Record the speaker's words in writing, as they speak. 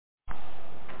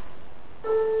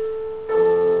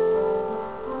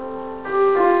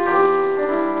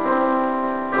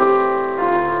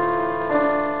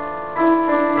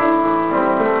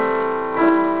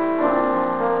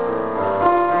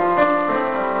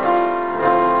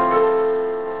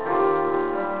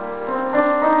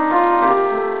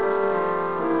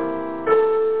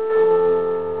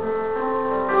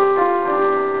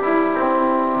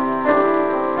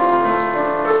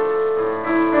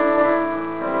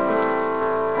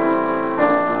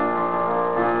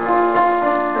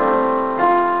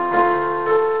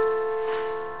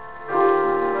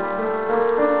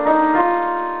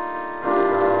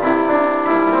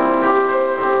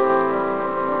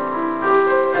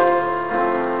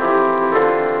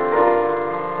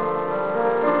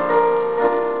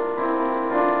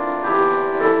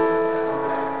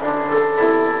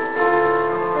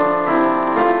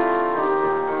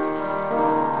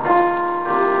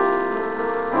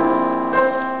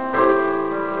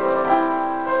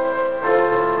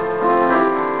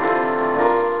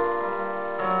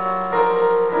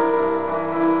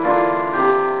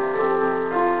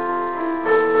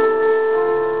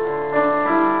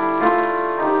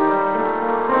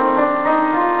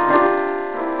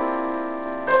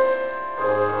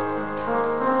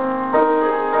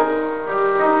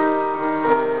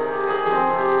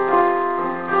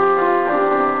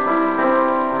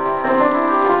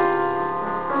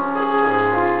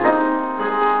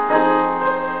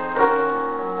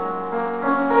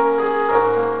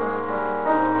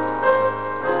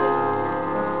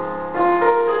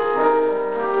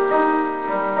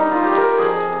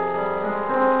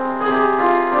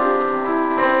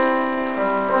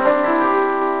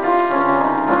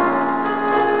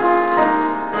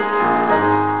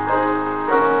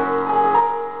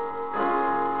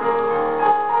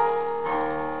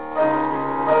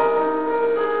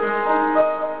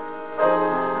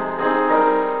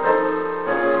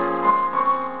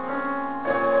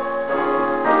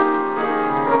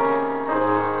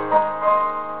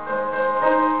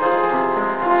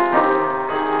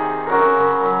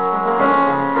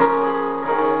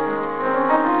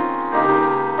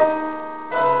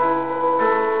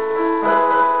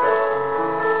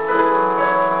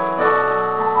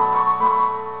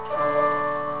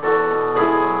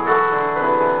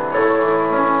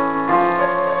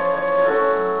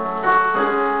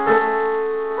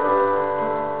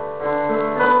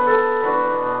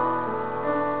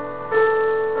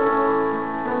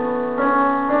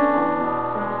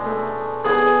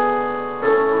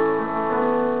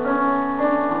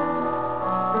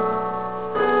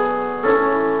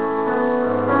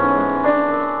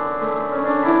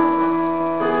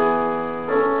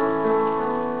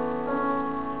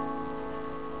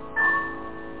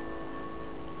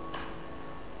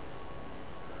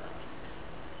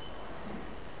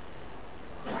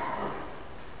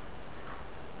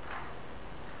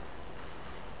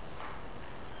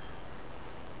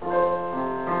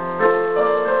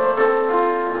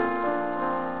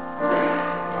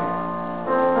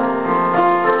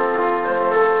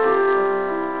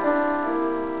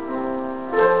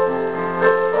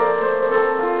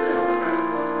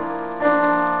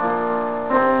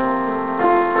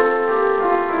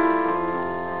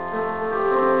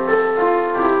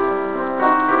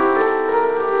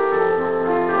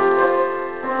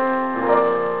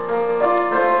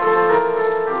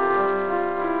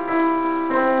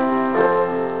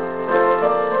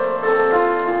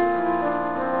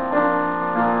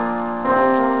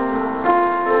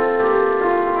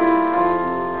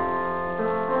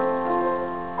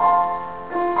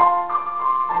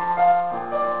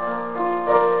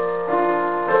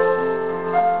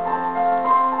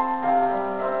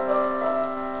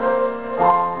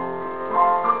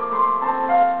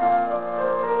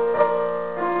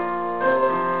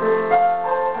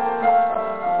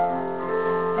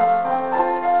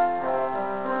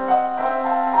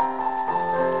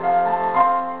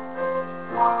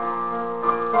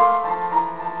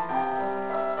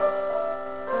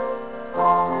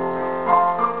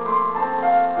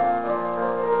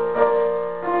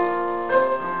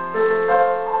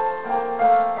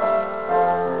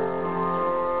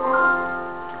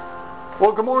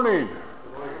Well, good morning.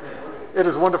 It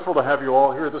is wonderful to have you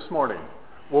all here this morning.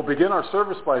 We'll begin our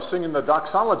service by singing the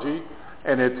doxology,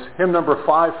 and it's hymn number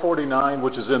 549,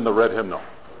 which is in the red hymnal.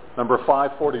 Number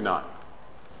 549.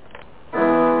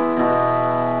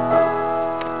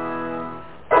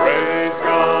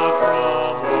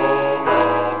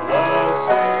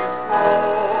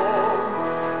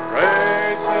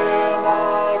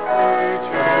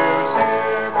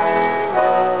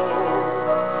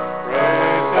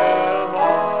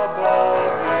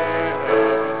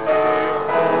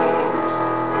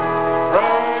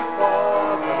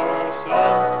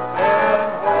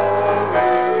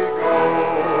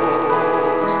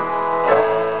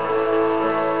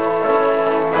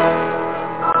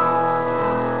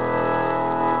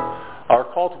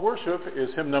 Worship is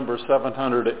hymn number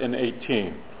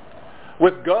 718.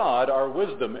 With God our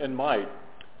wisdom and might.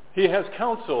 He has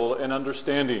counsel and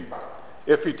understanding.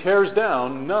 If he tears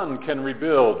down, none can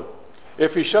rebuild.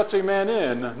 If he shuts a man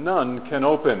in, none can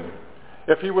open.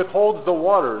 If he withholds the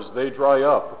waters, they dry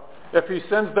up. If he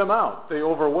sends them out, they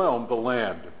overwhelm the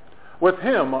land. With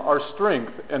him are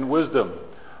strength and wisdom.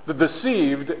 The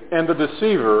deceived and the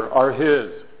deceiver are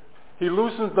his. He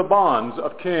loosens the bonds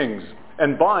of kings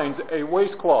and binds a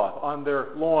waistcloth on their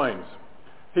loins.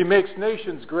 He makes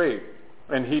nations great,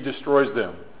 and he destroys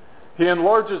them. He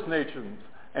enlarges nations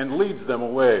and leads them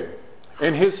away.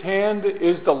 In his hand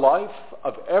is the life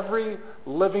of every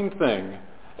living thing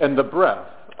and the breath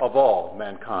of all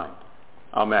mankind.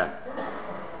 Amen.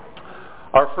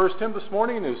 Our first hymn this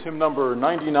morning is hymn number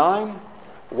 99,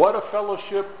 What a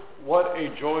Fellowship, What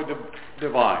a Joy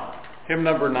Divine. Hymn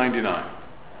number 99.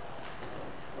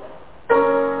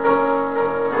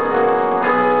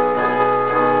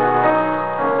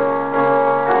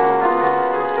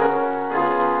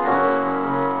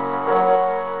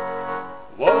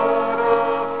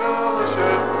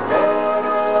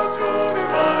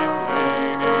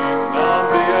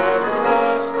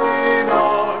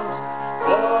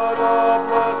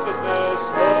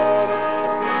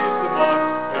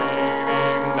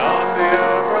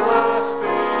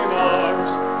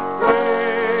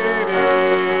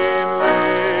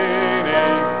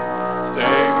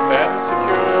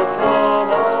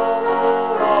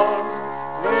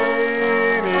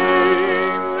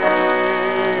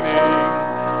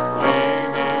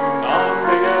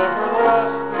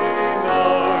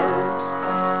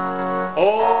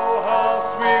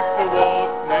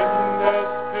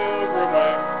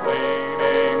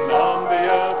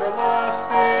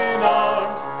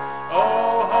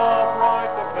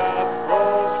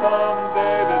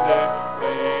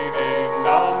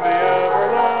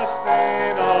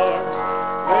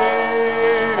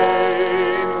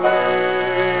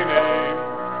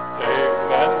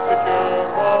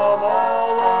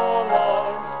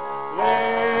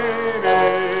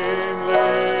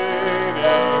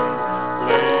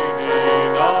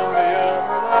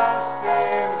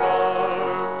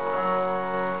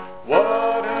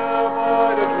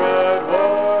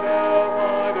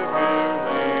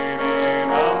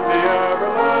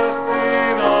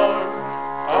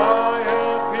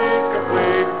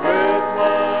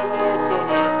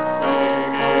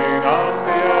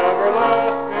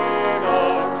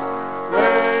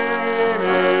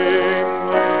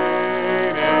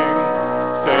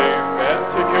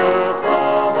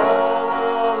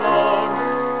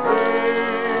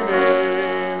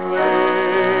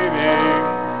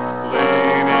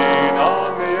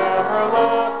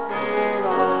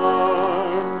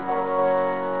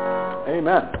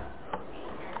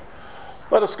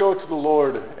 Let us go to the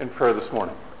Lord in prayer this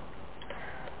morning.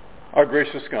 Our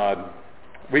gracious God,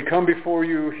 we come before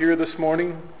you here this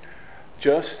morning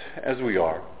just as we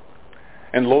are.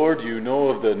 And Lord, you know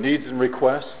of the needs and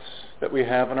requests that we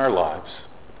have in our lives.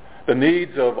 The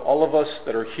needs of all of us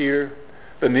that are here,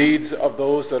 the needs of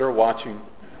those that are watching.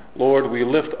 Lord, we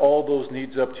lift all those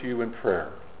needs up to you in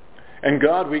prayer. And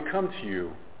God, we come to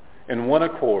you in one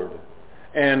accord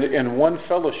and in one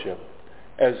fellowship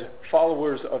as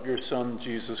followers of your Son,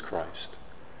 Jesus Christ.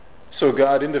 So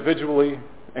God, individually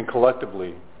and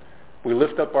collectively, we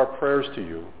lift up our prayers to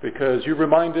you because you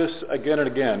remind us again and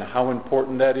again how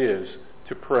important that is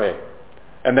to pray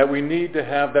and that we need to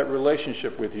have that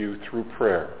relationship with you through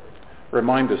prayer.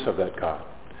 Remind us of that, God.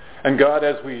 And God,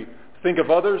 as we think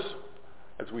of others,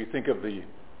 as we think of the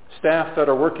staff that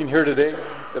are working here today,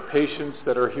 the patients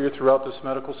that are here throughout this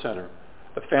medical center,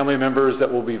 the family members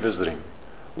that will be visiting,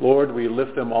 Lord, we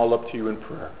lift them all up to you in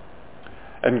prayer.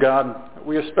 And God,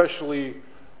 we especially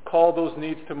call those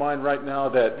needs to mind right now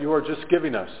that you are just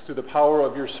giving us through the power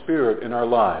of your Spirit in our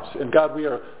lives. And God, we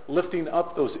are lifting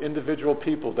up those individual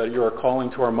people that you are calling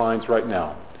to our minds right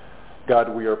now.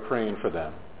 God, we are praying for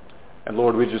them. And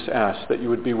Lord, we just ask that you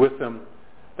would be with them,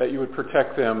 that you would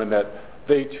protect them, and that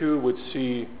they too would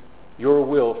see your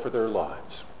will for their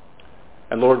lives.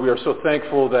 And Lord, we are so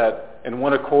thankful that in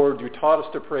one accord you taught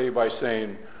us to pray by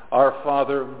saying, Our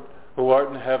Father, who art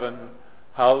in heaven,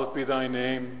 hallowed be thy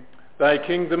name. Thy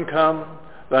kingdom come,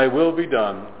 thy will be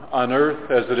done, on earth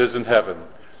as it is in heaven.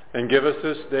 And give us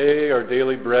this day our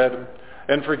daily bread,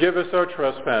 and forgive us our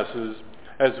trespasses,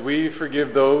 as we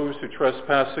forgive those who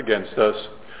trespass against us.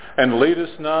 And lead us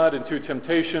not into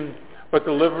temptation, but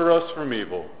deliver us from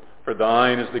evil. For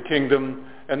thine is the kingdom,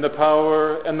 and the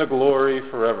power, and the glory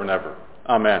forever and ever.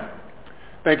 Amen.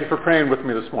 Thank you for praying with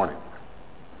me this morning.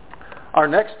 Our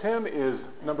next hymn is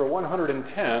number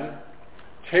 110,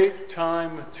 Take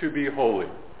Time to Be Holy.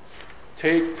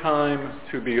 Take time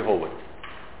to be holy.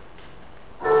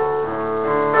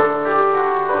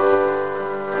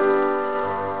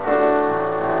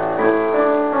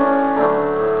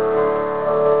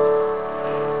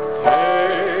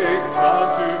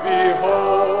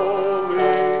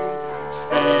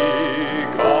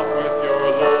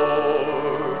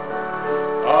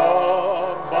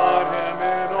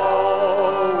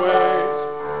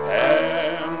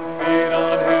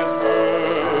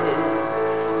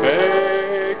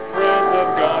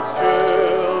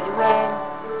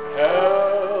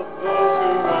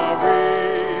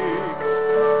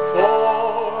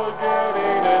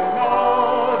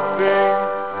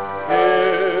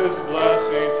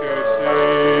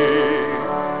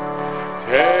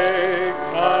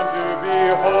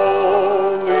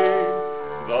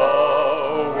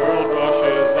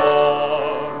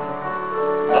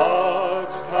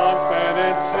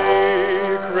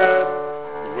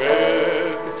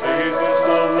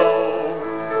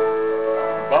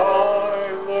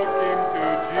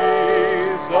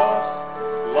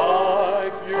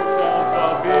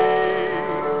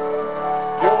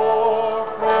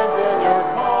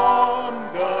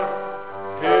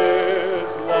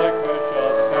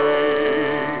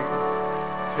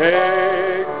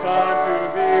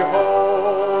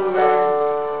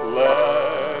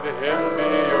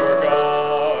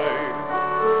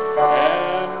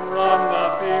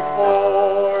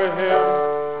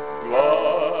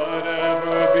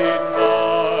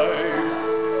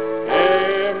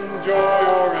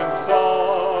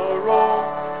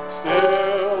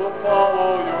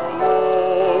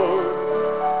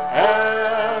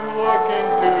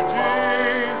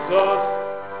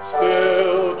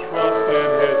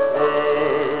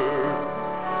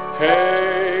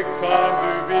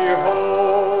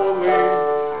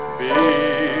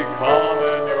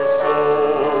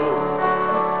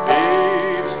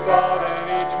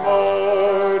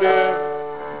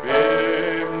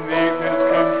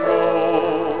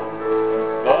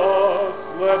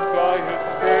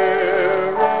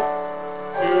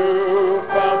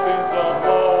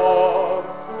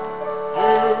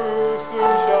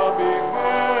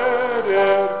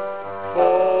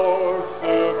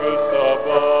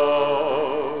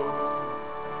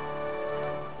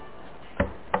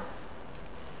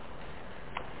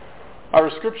 Our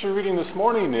scripture reading this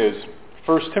morning is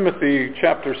 1 Timothy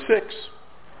chapter 6,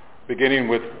 beginning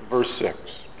with verse 6.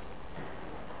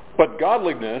 But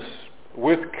godliness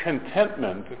with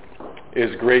contentment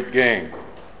is great gain.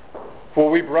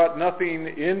 For we brought nothing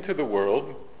into the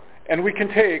world, and we can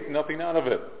take nothing out of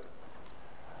it.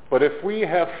 But if we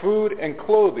have food and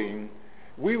clothing,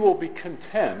 we will be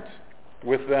content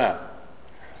with that.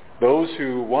 Those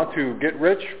who want to get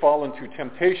rich fall into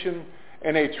temptation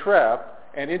and a trap,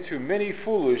 and into many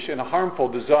foolish and harmful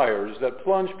desires that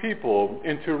plunge people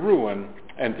into ruin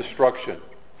and destruction.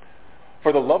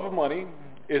 For the love of money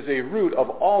is a root of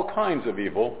all kinds of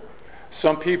evil.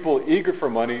 Some people eager for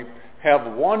money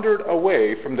have wandered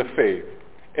away from the faith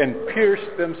and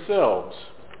pierced themselves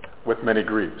with many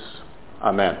griefs.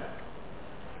 Amen.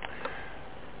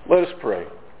 Let us pray.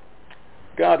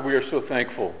 God, we are so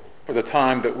thankful for the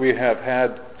time that we have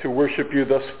had to worship you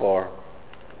thus far.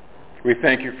 We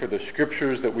thank you for the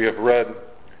scriptures that we have read,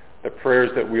 the prayers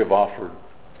that we have offered,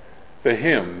 the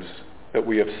hymns that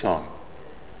we have sung.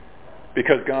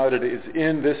 Because, God, it is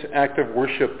in this act of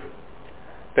worship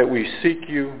that we seek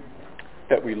you,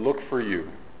 that we look for you,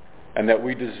 and that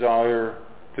we desire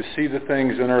to see the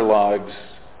things in our lives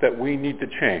that we need to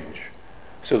change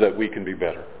so that we can be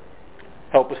better.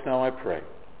 Help us now, I pray.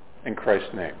 In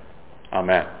Christ's name,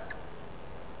 amen.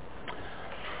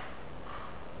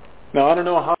 Now, I don't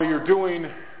know how you're doing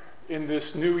in this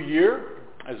new year,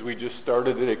 as we just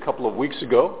started it a couple of weeks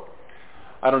ago.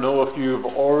 I don't know if you've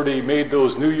already made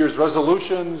those New Year's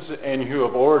resolutions and you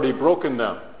have already broken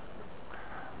them.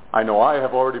 I know I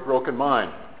have already broken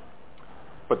mine.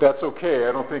 But that's okay.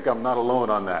 I don't think I'm not alone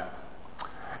on that.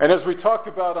 And as we talked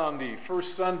about on the first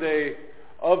Sunday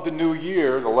of the new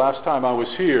year, the last time I was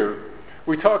here,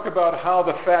 we talked about how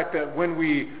the fact that when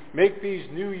we make these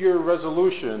New Year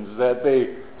resolutions, that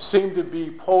they seem to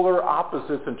be polar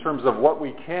opposites in terms of what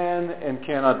we can and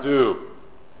cannot do.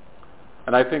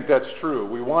 And I think that's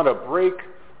true. We want to break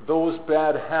those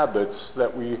bad habits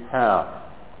that we have.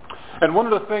 And one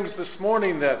of the things this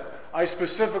morning that I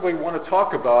specifically want to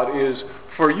talk about is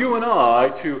for you and I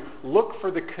to look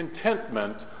for the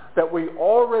contentment that we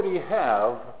already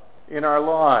have in our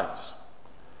lives.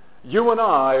 You and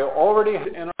I already have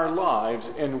in our lives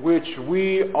in which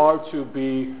we are to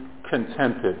be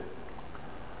contented.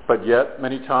 But yet,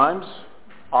 many times,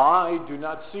 I do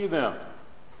not see them.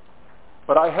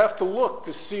 But I have to look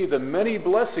to see the many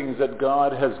blessings that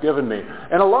God has given me.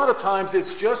 And a lot of times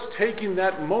it's just taking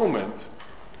that moment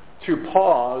to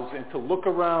pause and to look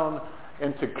around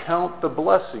and to count the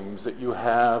blessings that you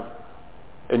have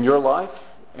in your life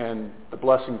and the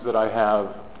blessings that I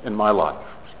have in my life.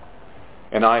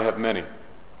 And I have many.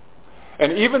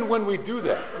 And even when we do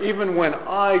that, even when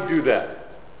I do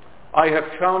that, I have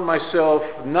found myself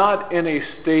not in a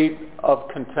state of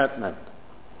contentment.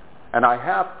 And I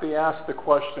have to ask the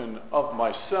question of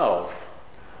myself,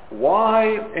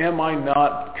 why am I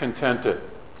not contented?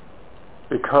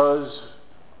 Because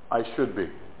I should be.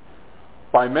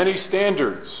 By many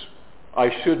standards, I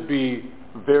should be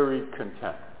very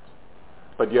content.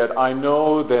 But yet I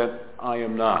know that I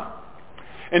am not.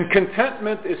 And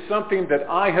contentment is something that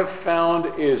I have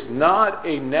found is not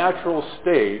a natural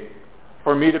state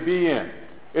for me to be in.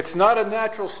 It's not a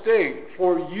natural state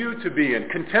for you to be in.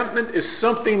 Contentment is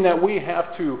something that we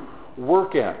have to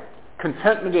work at.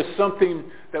 Contentment is something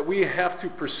that we have to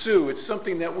pursue. It's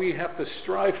something that we have to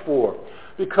strive for,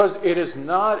 because it is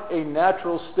not a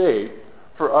natural state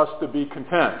for us to be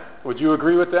content. Would you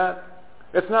agree with that?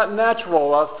 It's not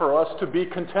natural for us to be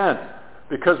content,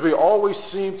 because we always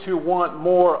seem to want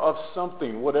more of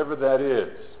something, whatever that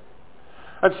is.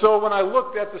 And so when I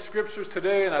looked at the scriptures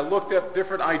today and I looked at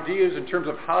different ideas in terms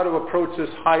of how to approach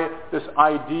this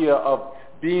idea of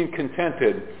being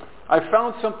contented, I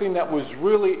found something that was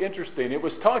really interesting. It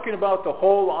was talking about the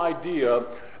whole idea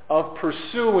of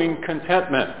pursuing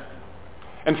contentment.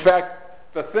 In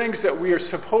fact, the things that we are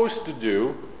supposed to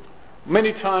do,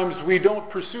 many times we don't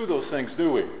pursue those things,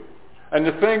 do we? And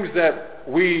the things that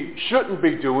we shouldn't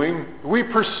be doing, we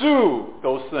pursue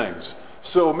those things.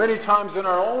 So many times in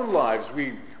our own lives,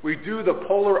 we do the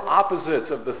polar opposites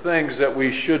of the things that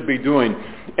we should be doing.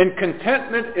 And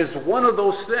contentment is one of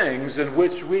those things in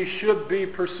which we should be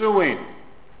pursuing.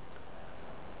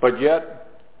 But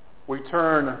yet, we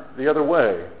turn the other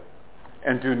way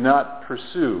and do not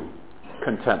pursue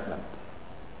contentment.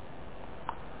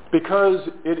 Because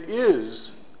it is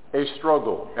a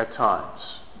struggle at times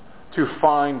to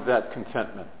find that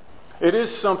contentment. It is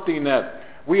something that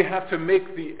we have to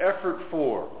make the effort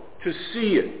for, to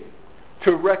see it,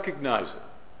 to recognize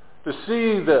it, to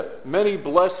see the many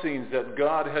blessings that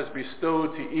God has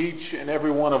bestowed to each and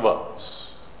every one of us.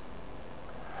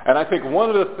 And I think one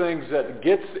of the things that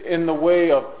gets in the way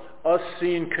of us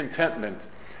seeing contentment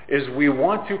is we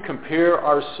want to compare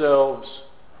ourselves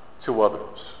to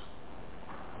others.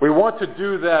 We want to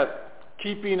do that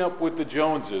keeping up with the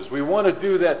Joneses. We want to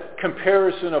do that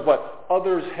comparison of what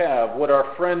others have, what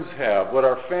our friends have, what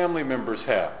our family members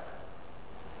have.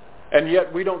 And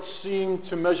yet we don't seem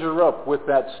to measure up with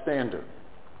that standard.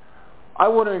 I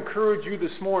want to encourage you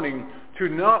this morning to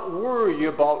not worry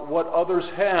about what others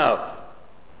have,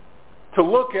 to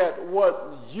look at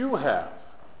what you have,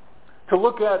 to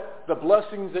look at the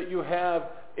blessings that you have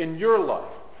in your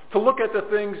life, to look at the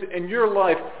things in your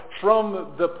life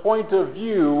from the point of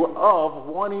view of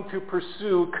wanting to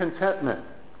pursue contentment,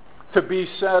 to be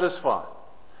satisfied.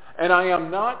 And I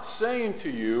am not saying to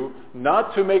you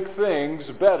not to make things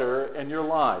better in your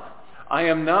life. I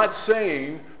am not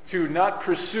saying to not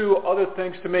pursue other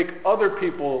things to make other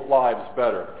people's lives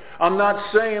better. I'm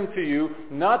not saying to you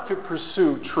not to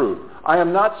pursue truth. I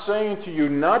am not saying to you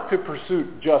not to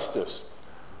pursue justice.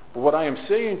 But what I am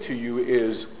saying to you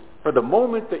is, for the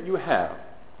moment that you have,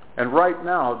 and right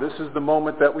now this is the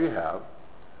moment that we have,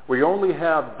 we only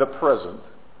have the present.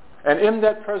 And in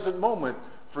that present moment,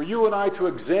 for you and I to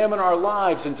examine our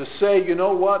lives and to say, you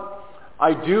know what?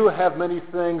 I do have many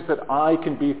things that I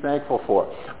can be thankful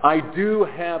for. I do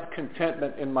have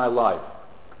contentment in my life.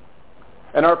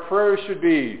 And our prayer should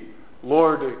be,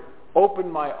 Lord, open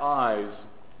my eyes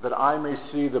that I may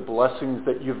see the blessings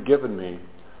that you've given me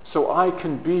so I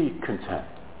can be content.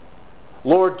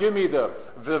 Lord, give me the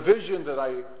vision that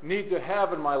I need to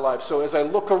have in my life so as I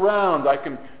look around, I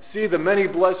can see the many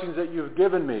blessings that you've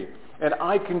given me, and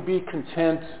I can be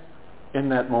content in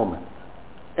that moment,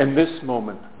 in this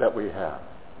moment that we have.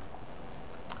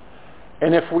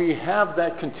 And if we have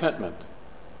that contentment,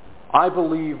 I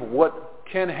believe what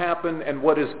can happen and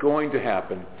what is going to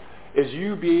happen is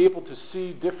you be able to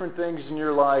see different things in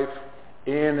your life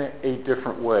in a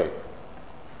different way.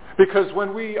 Because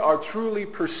when we are truly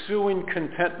pursuing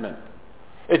contentment,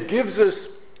 it gives us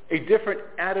a different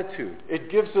attitude.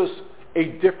 It gives us a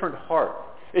different heart.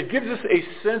 It gives us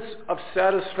a sense of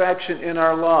satisfaction in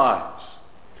our lives.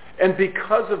 And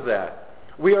because of that,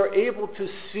 we are able to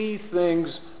see things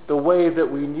the way that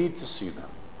we need to see them.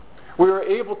 We are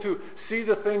able to see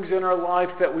the things in our life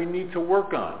that we need to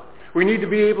work on. We need to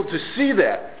be able to see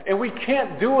that. And we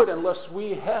can't do it unless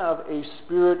we have a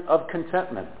spirit of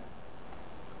contentment.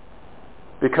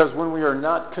 Because when we are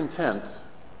not content,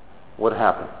 what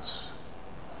happens?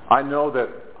 I know that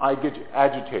I get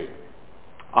agitated.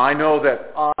 I know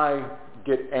that I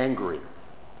get angry.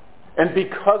 And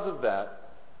because of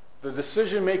that, the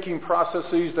decision-making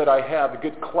processes that I have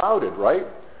get clouded, right?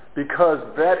 Because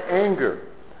that anger,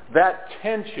 that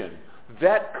tension,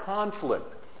 that conflict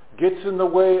gets in the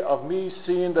way of me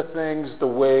seeing the things the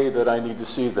way that I need to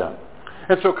see them.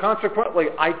 And so consequently,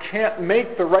 I can't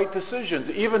make the right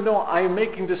decisions. Even though I'm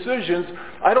making decisions,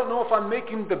 I don't know if I'm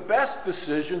making the best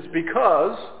decisions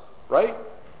because, right,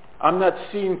 I'm not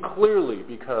seeing clearly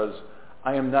because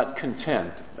I am not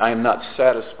content. I am not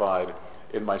satisfied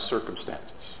in my circumstances.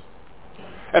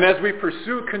 And as we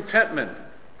pursue contentment,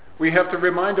 we have to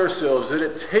remind ourselves that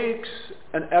it takes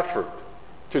an effort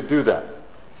to do that.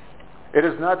 It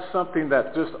is not something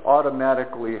that just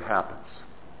automatically happens.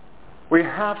 We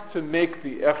have to make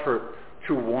the effort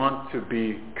to want to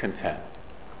be content.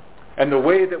 And the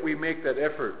way that we make that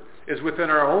effort is within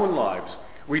our own lives.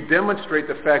 We demonstrate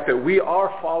the fact that we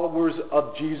are followers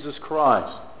of Jesus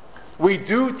Christ. We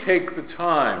do take the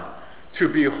time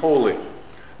to be holy,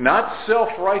 not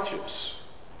self-righteous,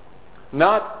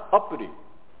 not uppity,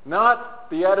 not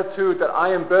the attitude that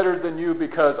I am better than you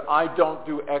because I don't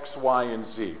do X, Y, and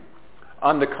Z.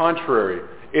 On the contrary,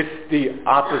 it's the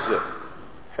opposite.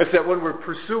 It's that when we're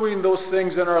pursuing those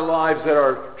things in our lives that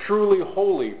are truly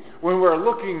holy, when we're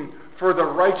looking for the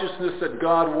righteousness that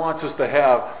God wants us to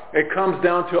have, it comes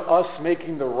down to us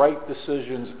making the right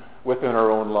decisions within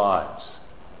our own lives.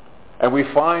 And we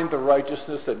find the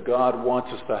righteousness that God wants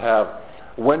us to have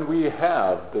when we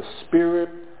have the spirit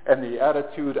and the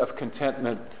attitude of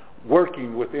contentment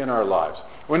working within our lives.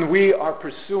 When we are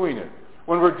pursuing it.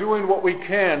 When we're doing what we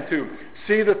can to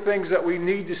see the things that we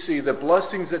need to see, the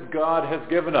blessings that God has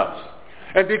given us.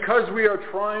 And because we are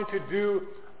trying to do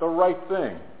the right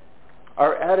thing,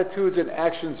 our attitudes and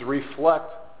actions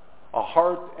reflect a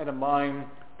heart and a mind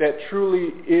that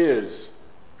truly is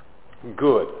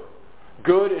good.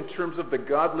 Good in terms of the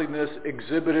godliness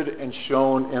exhibited and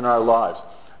shown in our lives.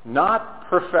 Not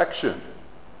perfection.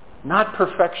 Not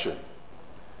perfection.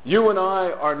 You and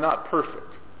I are not perfect.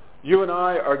 You and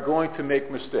I are going to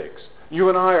make mistakes. You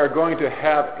and I are going to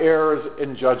have errors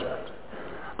in judgment.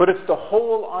 But it's the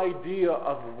whole idea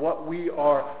of what we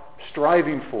are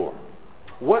striving for.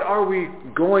 What are we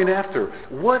going after?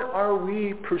 What are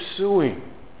we pursuing?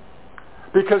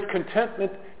 Because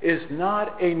contentment is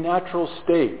not a natural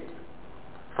state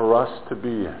for us to be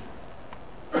in.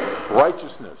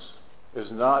 Righteousness is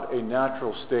not a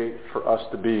natural state for us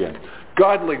to be in.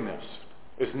 Godliness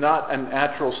is not a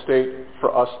natural state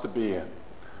for us to be in.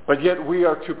 But yet we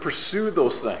are to pursue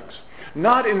those things,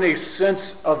 not in a sense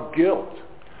of guilt,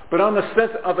 but on the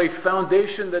sense of a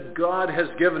foundation that God has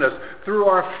given us through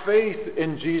our faith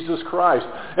in Jesus Christ.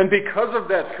 And because of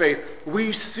that faith,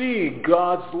 we see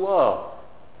God's love.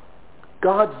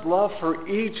 God's love for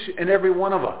each and every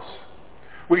one of us.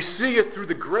 We see it through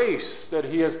the grace that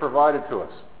he has provided to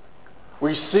us.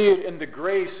 We see it in the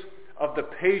grace of the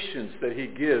patience that he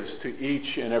gives to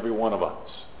each and every one of us.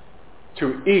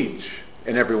 To each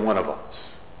and every one of us.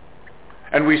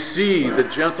 And we see the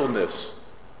gentleness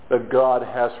that God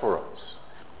has for us.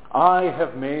 I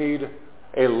have made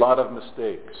a lot of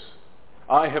mistakes.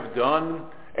 I have done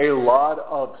a lot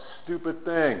of stupid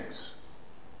things.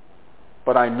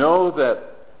 But I know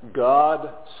that God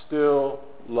still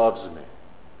loves me.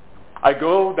 I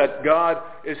know that God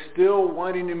is still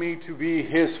wanting me to be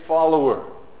his follower.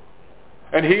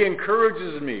 And he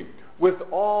encourages me with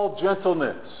all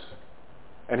gentleness.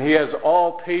 And he has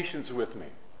all patience with me.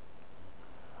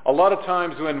 A lot of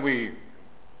times when we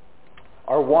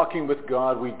are walking with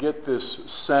God, we get this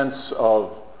sense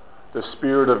of the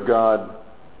Spirit of God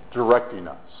directing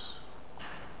us.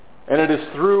 And it is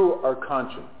through our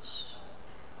conscience.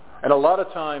 And a lot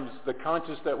of times the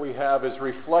conscience that we have is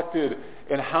reflected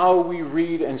in how we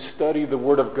read and study the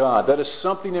Word of God. That is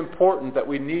something important that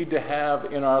we need to have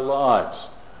in our lives,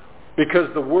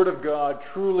 because the Word of God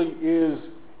truly is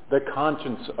the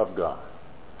conscience of God.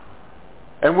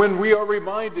 And when we are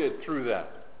reminded through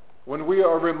that, when we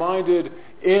are reminded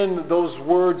in those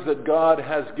words that God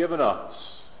has given us,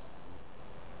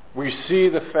 we see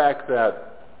the fact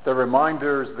that the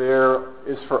reminders there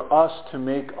is for us to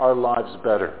make our lives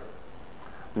better.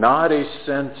 Not a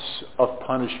sense of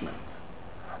punishment.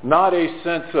 Not a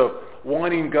sense of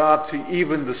wanting God to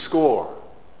even the score.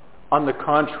 On the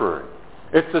contrary,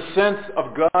 it's a sense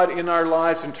of God in our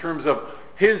lives in terms of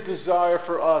His desire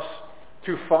for us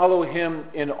to follow Him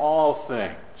in all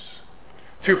things,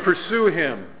 to pursue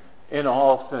Him in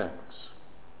all things.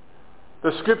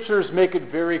 The Scriptures make it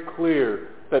very clear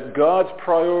that God's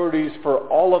priorities for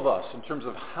all of us in terms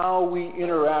of how we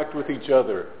interact with each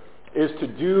other is to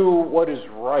do what is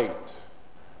right,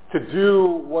 to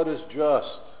do what is just.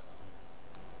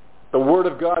 The Word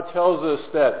of God tells us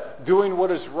that doing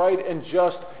what is right and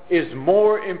just is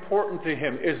more important to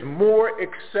Him, is more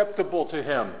acceptable to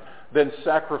Him than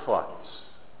sacrifice.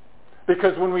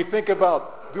 Because when we think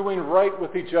about doing right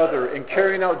with each other and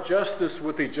carrying out justice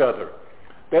with each other,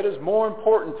 that is more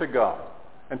important to God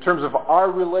in terms of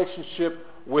our relationship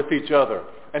with each other.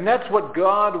 And that's what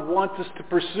God wants us to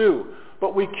pursue.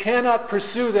 But we cannot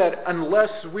pursue that unless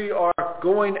we are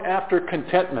going after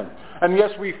contentment. And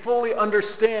yes, we fully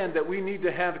understand that we need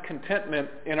to have contentment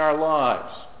in our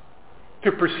lives.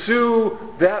 To pursue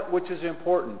that which is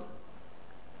important,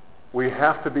 we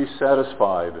have to be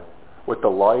satisfied with the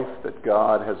life that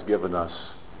God has given us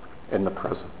in the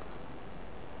present.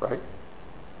 Right?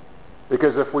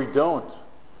 Because if we don't,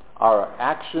 our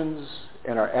actions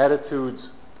and our attitudes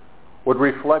would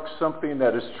reflect something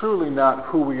that is truly not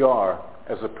who we are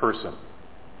as a person.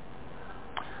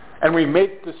 And we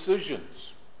make decisions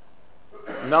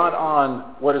not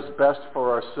on what is best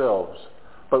for ourselves,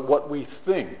 but what we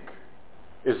think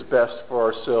is best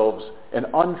for ourselves in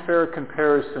unfair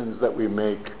comparisons that we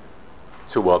make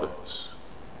to others.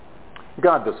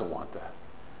 God doesn't want that.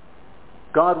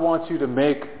 God wants you to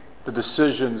make the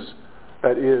decisions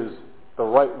that is the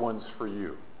right ones for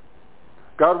you.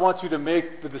 God wants you to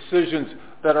make the decisions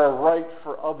that are right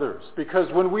for others.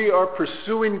 Because when we are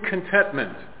pursuing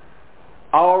contentment,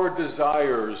 our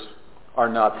desires are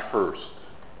not first.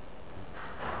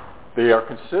 They are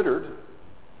considered,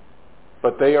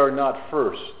 but they are not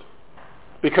first.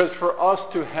 Because for us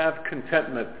to have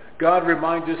contentment, God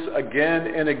reminds us again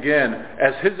and again,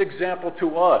 as His example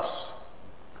to us,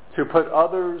 to put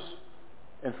others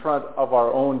in front of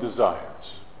our own desires.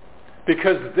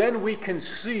 Because then we can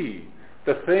see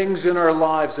the things in our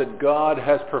lives that God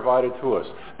has provided to us.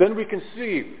 Then we can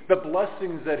see the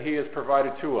blessings that He has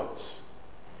provided to us.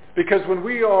 Because when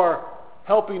we are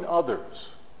helping others,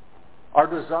 our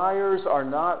desires are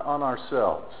not on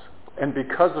ourselves. And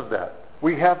because of that,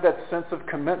 we have that sense of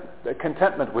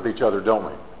contentment with each other, don't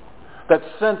we? That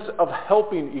sense of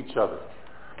helping each other.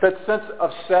 That sense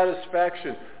of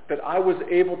satisfaction that I was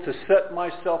able to set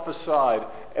myself aside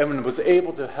and was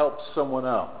able to help someone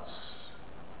else.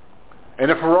 And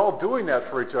if we're all doing that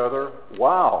for each other,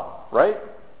 wow, right?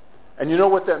 And you know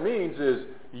what that means is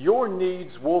your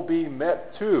needs will be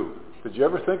met too. Did you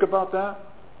ever think about that?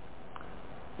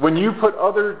 When you put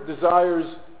other desires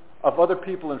of other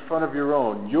people in front of your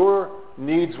own, your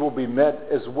needs will be met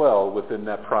as well within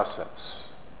that process.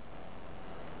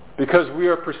 Because we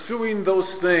are pursuing those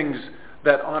things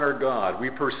that honor God.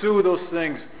 We pursue those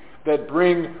things that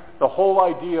bring the whole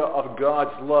idea of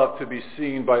God's love to be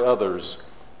seen by others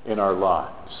in our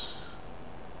lives.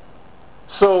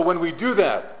 So when we do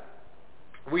that,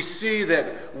 we see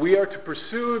that we are to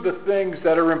pursue the things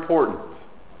that are important.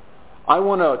 I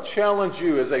want to challenge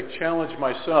you, as I challenge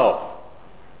myself,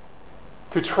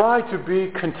 to try to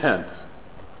be content.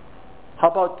 How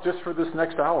about just for this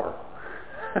next hour?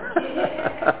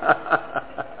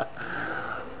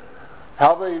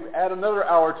 How about we add another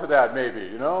hour to that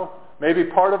maybe, maybe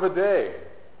part of a day.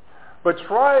 But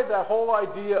try that whole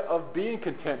idea of being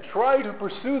content. Try to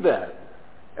pursue that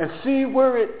and see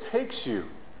where it takes you.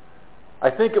 I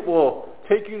think it will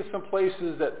take you to some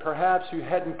places that perhaps you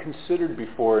hadn't considered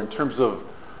before in terms of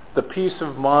the peace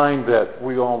of mind that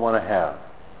we all want to have.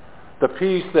 The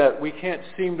peace that we can't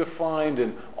seem to find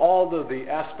in all of the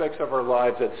aspects of our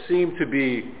lives that seem to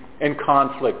be in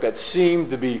conflict, that seem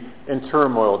to be in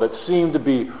turmoil, that seem to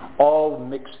be all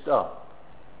mixed up.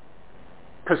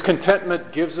 Because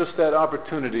contentment gives us that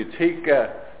opportunity to take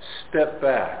a step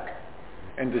back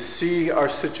and to see our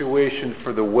situation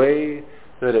for the way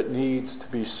that it needs to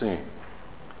be seen.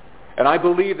 And I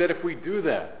believe that if we do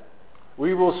that,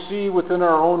 we will see within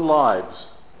our own lives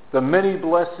the many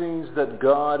blessings that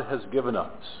God has given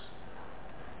us.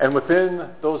 And within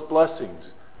those blessings,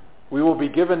 we will be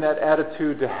given that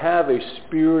attitude to have a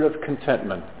spirit of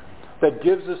contentment that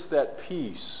gives us that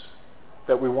peace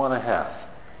that we want to have,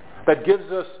 that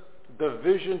gives us the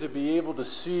vision to be able to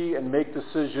see and make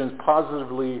decisions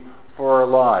positively for our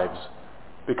lives.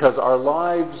 Because our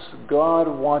lives, God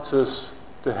wants us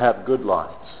to have good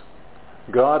lives.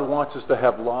 God wants us to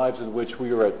have lives in which we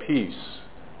are at peace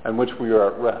and which we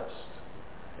are at rest.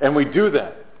 And we do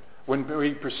that when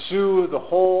we pursue the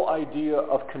whole idea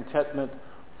of contentment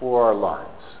for our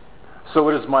lives. So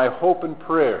it is my hope and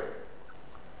prayer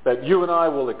that you and I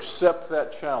will accept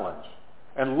that challenge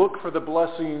and look for the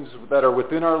blessings that are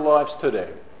within our lives today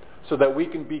so that we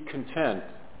can be content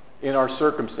in our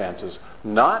circumstances.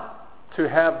 Not to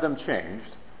have them changed.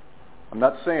 I'm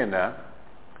not saying that.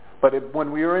 But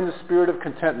when we are in the spirit of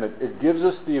contentment, it gives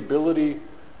us the ability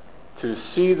to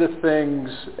see the things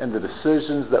and the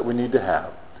decisions that we need to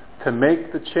have, to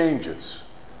make the changes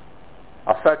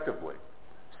effectively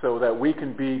so that we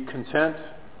can be content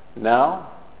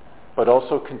now, but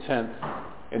also content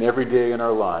in every day in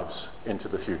our lives into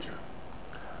the future.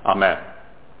 Amen.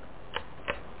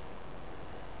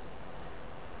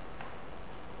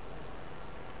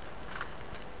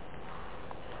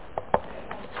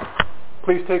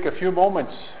 Please take a few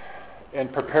moments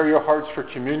and prepare your hearts for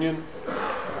communion,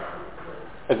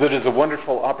 as it is a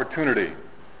wonderful opportunity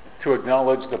to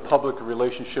acknowledge the public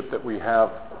relationship that we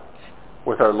have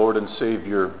with our Lord and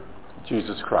Savior,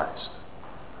 Jesus Christ.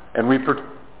 And we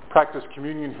practice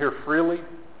communion here freely,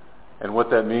 and what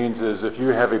that means is if you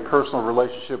have a personal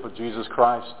relationship with Jesus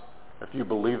Christ, if you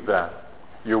believe that,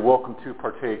 you're welcome to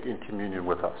partake in communion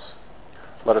with us.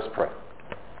 Let us pray.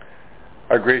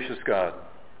 Our gracious God,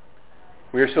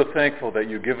 we are so thankful that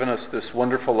you've given us this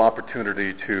wonderful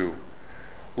opportunity to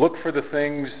look for the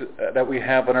things that we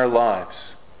have in our lives,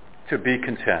 to be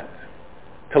content,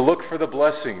 to look for the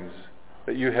blessings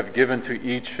that you have given to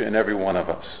each and every one of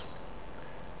us.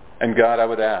 And God, I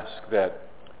would ask that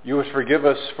you would forgive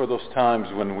us for those times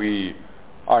when we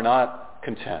are not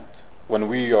content, when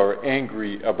we are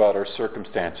angry about our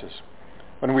circumstances,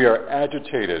 when we are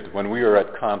agitated, when we are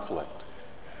at conflict.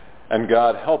 And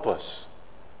God, help us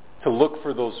to look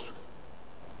for those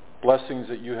blessings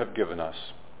that you have given us,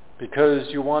 because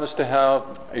you want us to have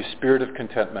a spirit of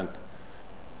contentment,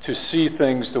 to see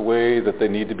things the way that they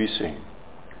need to be seen,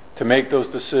 to make those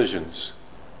decisions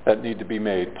that need to be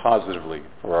made positively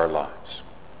for our lives.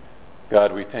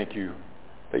 God, we thank you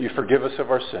that you forgive us of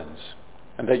our sins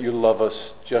and that you love us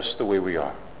just the way we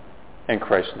are. In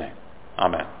Christ's name,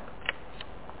 amen.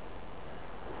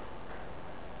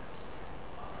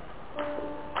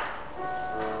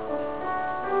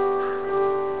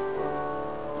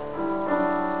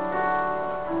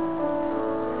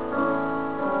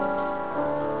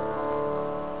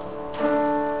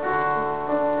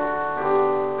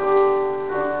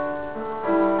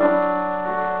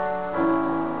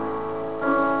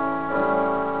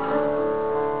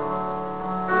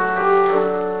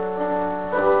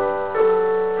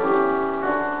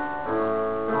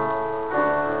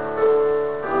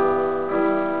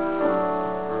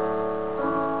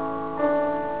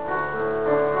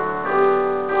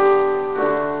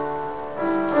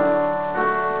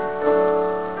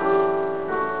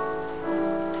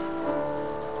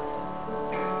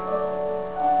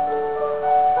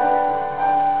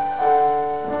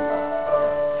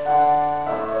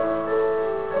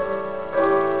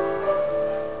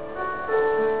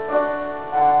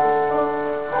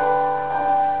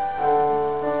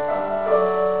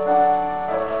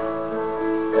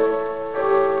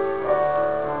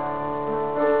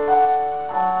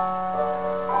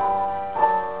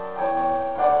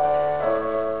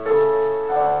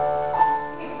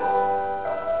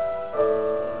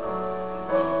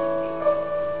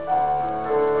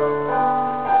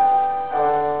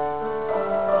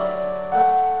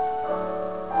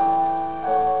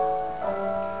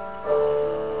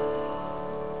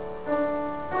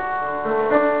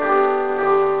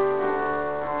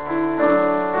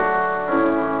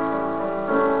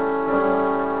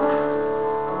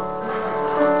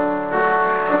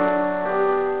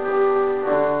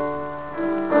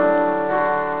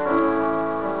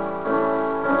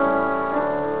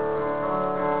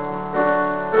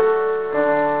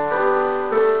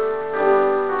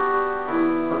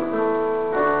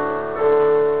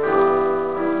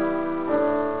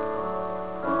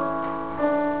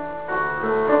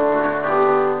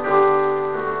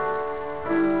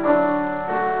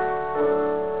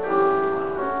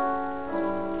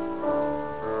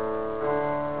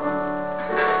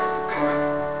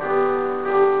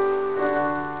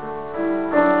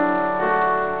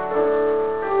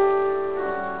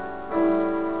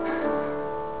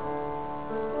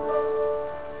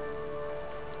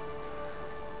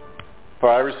 For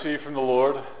I received from the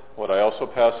Lord what I also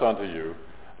pass on to you.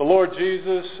 The Lord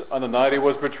Jesus, on the night he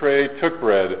was betrayed, took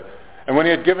bread, and when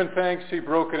he had given thanks, he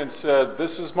broke it and said,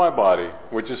 "This is my body,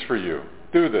 which is for you.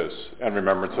 Do this in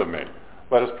remembrance of me."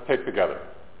 Let us partake together.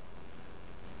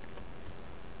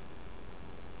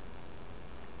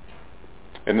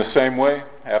 In the same way,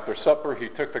 after supper, he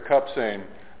took the cup, saying,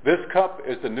 "This cup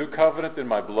is the new covenant in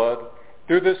my blood.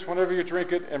 Do this whenever you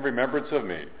drink it in remembrance of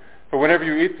me. For whenever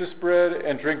you eat this bread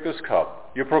and drink this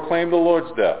cup, you proclaim the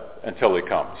Lord's death until he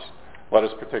comes." Let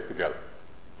us partake together.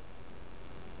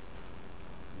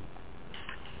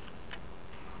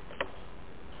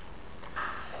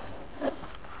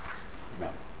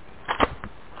 Amen.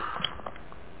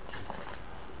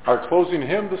 Our closing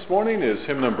hymn this morning is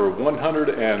hymn number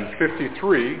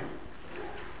 153,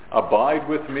 "Abide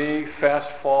with me,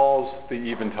 fast falls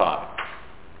the eventide."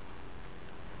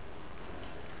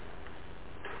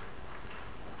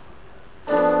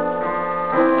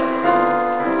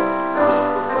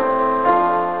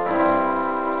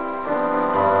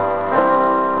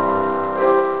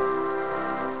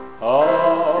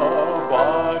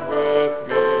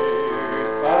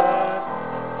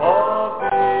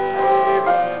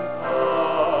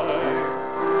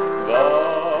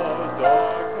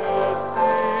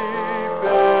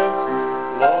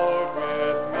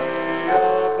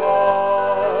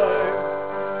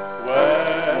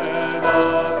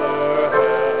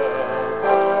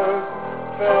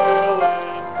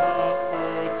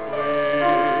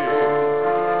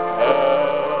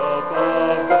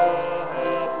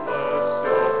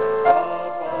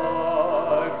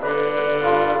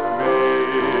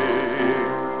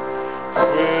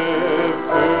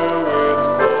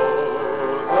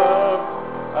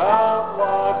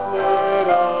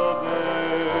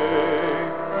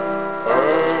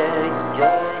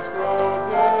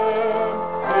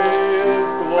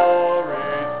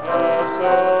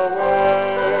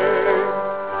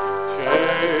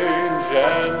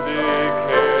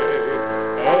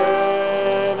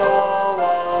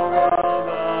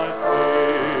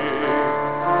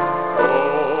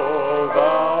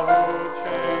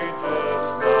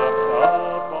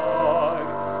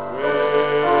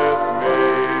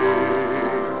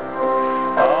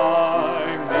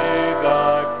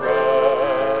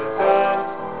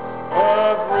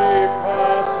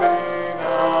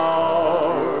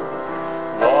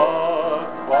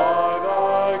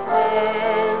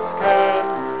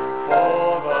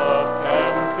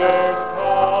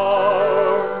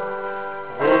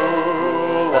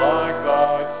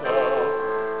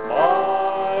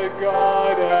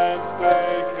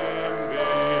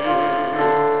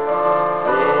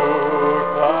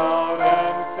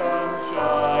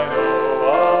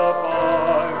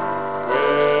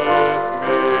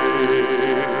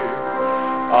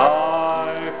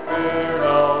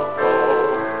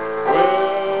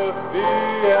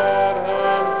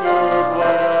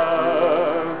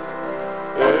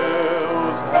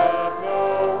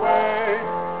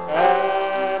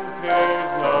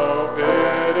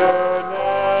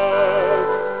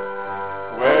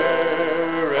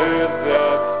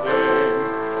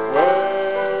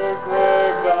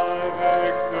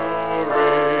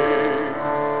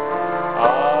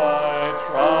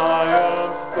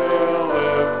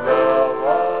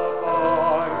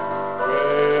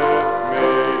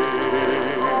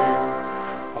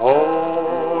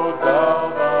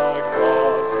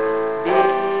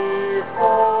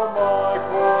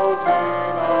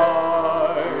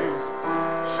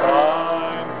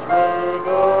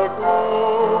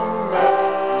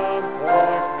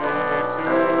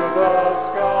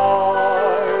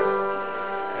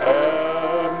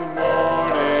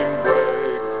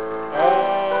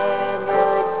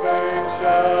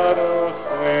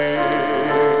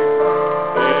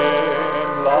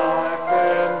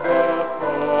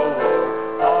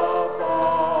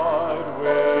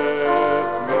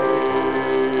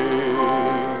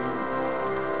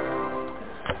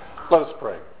 Let us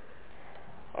pray.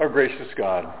 Our gracious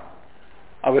God,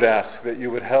 I would ask that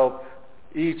you would help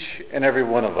each and every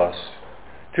one of us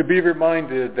to be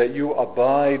reminded that you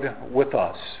abide with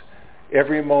us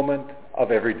every moment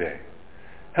of every day.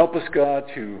 Help us, God,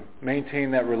 to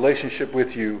maintain that relationship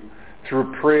with you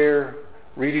through prayer,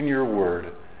 reading your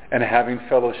word, and having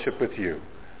fellowship with you,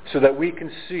 so that we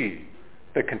can see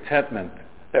the contentment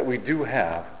that we do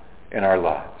have in our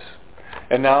lives.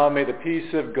 And now may the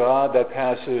peace of God that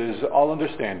passes all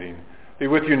understanding be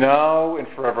with you now and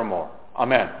forevermore.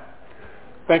 Amen.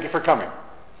 Thank you for coming.